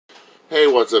Hey,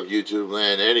 what's up YouTube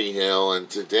land, Eddie Hill, and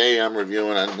today I'm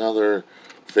reviewing another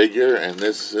figure, and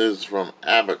this is from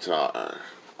Avatar.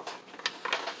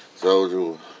 So,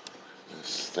 to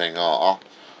this thing all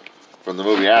from the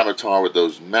movie Avatar with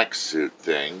those mech suit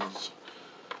things.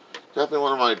 Definitely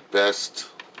one of my best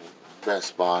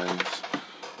buys.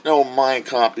 No, my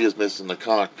copy is missing the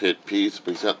cockpit piece,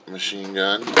 but he's got the machine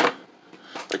gun.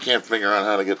 I can't figure out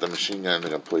how to get the machine gun to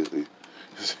completely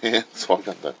his hand, so I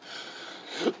got the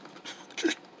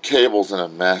cable's in a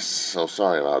mess, so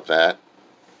sorry about that.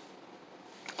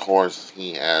 Of course,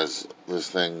 this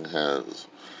thing does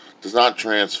not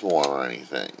transform or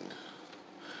anything.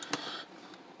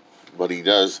 But he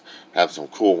does have some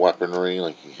cool weaponry,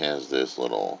 like he has this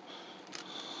little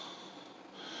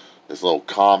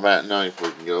combat knife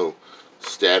where you can go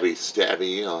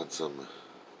stabby on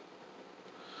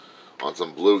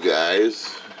some blue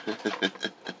guys.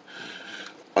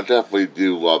 I definitely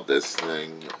do love this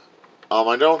thing.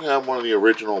 I don't have one of the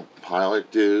original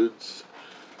pilot dudes,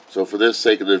 so for the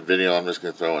sake of this video, I'm just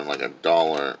going to throw in like a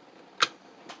dollar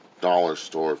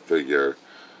store figure,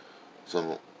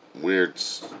 some weird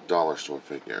dollar store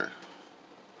figure.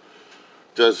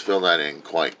 Does fill that in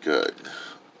quite good,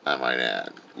 I might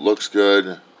add. Looks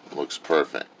good, looks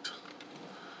perfect.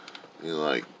 You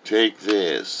like, take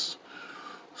this,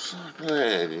 suck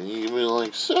that, and you be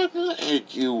like, suck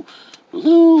that, you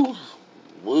blue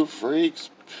freaks.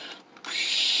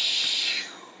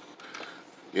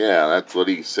 Yeah, that's what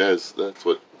he says. That's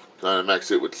what kind of mech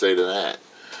suit would say to that.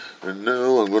 And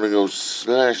now I'm gonna go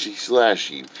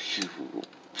slashy, pew,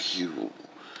 pew,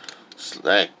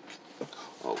 slack.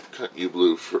 Oh, cut you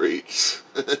blue freaks.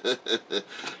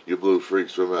 You blue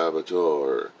freaks from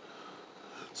Avatar.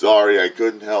 Sorry, I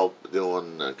couldn't help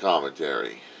doing the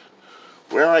commentary.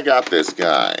 Where I got this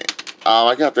guy?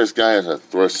 I got this guy at a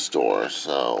thrift store,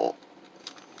 so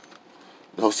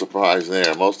no surprise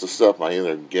there. Most of the stuff I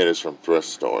either get is from thrift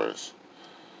stores.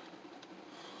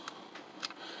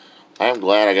 I'm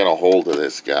glad I got a hold of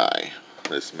this guy,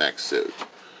 this mech suit.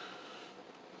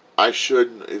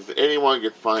 If anyone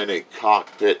could find a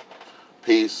cockpit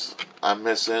piece I'm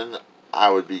missing, I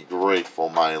would be grateful,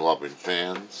 my loving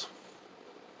fans.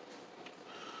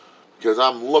 Because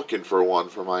I'm looking for one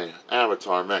for my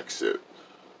Avatar mech suit.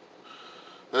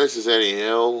 This is Eddie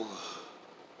Hill.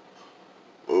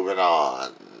 Moving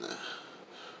on.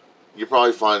 You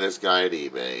probably find this guy at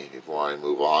eBay before I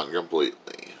move on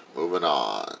completely. Moving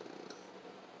on.